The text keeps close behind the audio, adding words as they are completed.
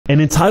An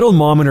entitled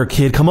mom and her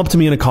kid come up to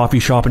me in a coffee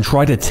shop and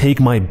try to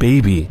take my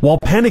baby. While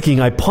panicking,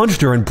 I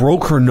punched her and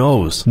broke her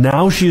nose.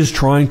 Now she is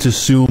trying to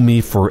sue me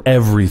for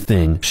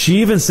everything.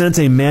 She even sent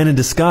a man in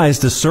disguise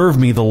to serve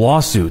me the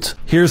lawsuit.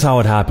 Here's how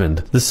it happened.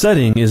 The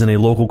setting is in a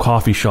local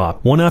coffee shop.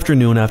 One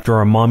afternoon after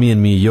our mommy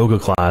and me yoga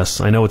class,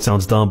 I know it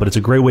sounds dumb, but it's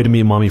a great way to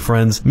meet mommy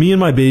friends, me and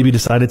my baby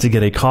decided to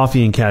get a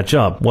coffee and catch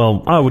up.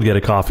 Well, I would get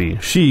a coffee.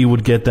 She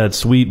would get that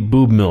sweet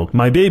boob milk.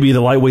 My baby,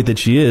 the lightweight that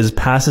she is,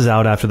 passes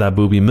out after that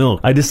booby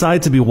milk. I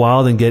decide to be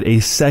wild and get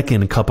a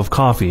second cup of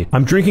coffee.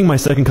 I'm drinking my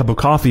second cup of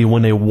coffee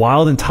when a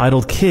wild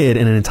entitled kid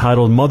and an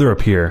entitled mother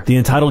appear. The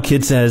entitled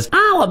kid says,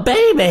 "Oh, a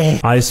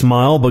baby." I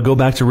smile, but go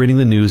back to reading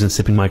the news and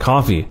sipping my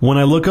coffee. When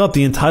I look up,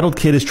 the entitled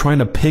kid is trying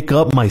to pick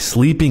up my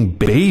sleeping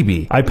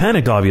baby. I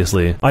panicked,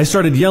 obviously. I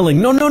started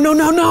yelling, "No, no, no,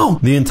 no, no!"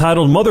 The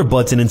entitled mother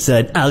butts in and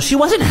said, "Oh, she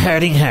wasn't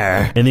hurting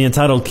her." And the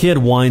entitled kid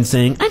whined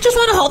saying, "I just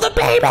want to hold the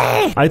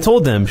baby." I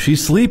told them,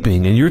 "She's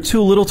sleeping and you're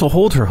too little to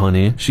hold her,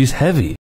 honey. She's heavy."